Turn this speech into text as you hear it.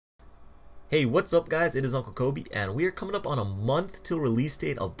Hey, what's up guys? It is Uncle Kobe and we are coming up on a month till release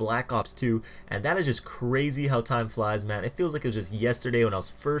date of Black Ops 2, and that is just crazy how time flies, man. It feels like it was just yesterday when I was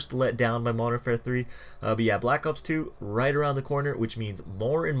first let down by Modern Warfare 3. But yeah, Black Ops 2 right around the corner, which means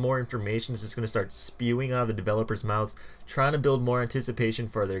more and more information is just going to start spewing out of the developers' mouths, trying to build more anticipation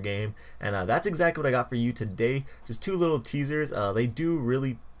for their game. And that's exactly what I got for you today. Just two little teasers. They do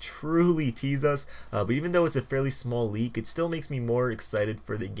really truly tease us, but even though it's a fairly small leak, it still makes me more excited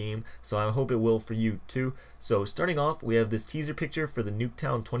for the game, so I hope it will for you too. So starting off, we have this teaser picture for the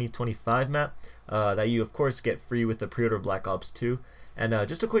Nuketown 2025 map that you of course get free with the pre-order Black Ops 2. And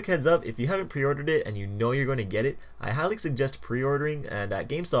just a quick heads up, if you haven't pre-ordered it and you know you're going to get it, I highly suggest pre-ordering. And at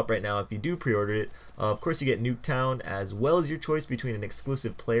GameStop right now, if you do pre-order it, of course you get Nuketown as well as your choice between an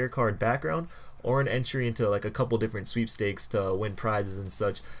exclusive player card background or an entry into like a couple different sweepstakes to win prizes and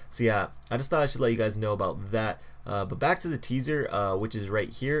such. So yeah, I just thought I should let you guys know about that. But back to the teaser, which is right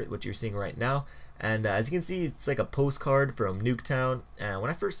here, what you're seeing right now. And as you can see, it's like a postcard from Nuketown. And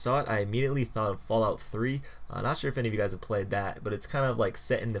when I first saw it, I immediately thought of Fallout 3. Not sure if any of you guys have played that, but it's kind of like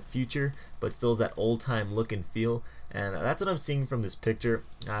set in the future, but still has that old-time look and feel. And that's what I'm seeing from this picture.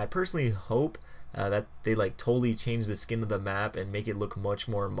 I personally hope that they like totally change the skin of the map and make it look much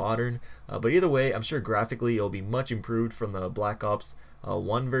more modern. But either way, I'm sure graphically it'll be much improved from the Black Ops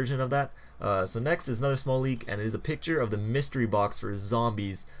 1 version of that. So next is another small leak, and it is a picture of the mystery box for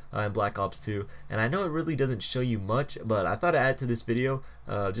zombies in Black Ops 2. And I know it really doesn't show you much, but I thought I'd add to this video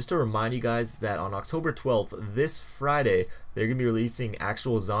just to remind you guys that on October 12th, this Friday, they're going to be releasing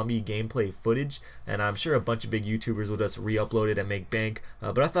actual zombie gameplay footage, and I'm sure a bunch of big YouTubers will just re-upload it and make bank,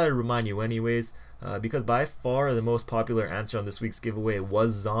 but I thought I'd remind you anyways. Because by far the most popular answer on this week's giveaway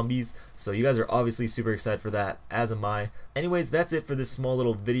was zombies, so you guys are obviously super excited for that, as am I. Anyways, that's it for this small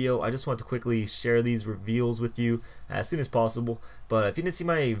little video. I just want to quickly share these reveals with you as soon as possible. But if you didn't see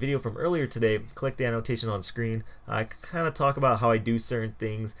my video from earlier today, click the annotation on screen. I kind of talk about how I do certain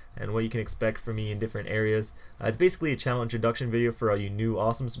things and what you can expect from me in different areas. It's basically a channel introduction video for all you new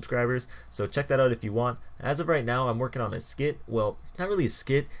awesome subscribers, so check that out if you want. As of right now, I'm working on a skit. Well, not really a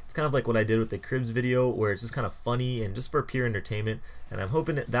skit, it's kind of like what I did with the Cribs video, where it's just kind of funny and just for pure entertainment, and I'm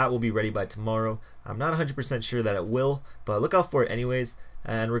hoping that will be ready by tomorrow. I'm not 100% sure that it will, but look out for it anyways.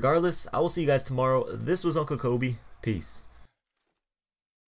 And regardless, I will see you guys tomorrow. This was Uncle Kobe. Peace.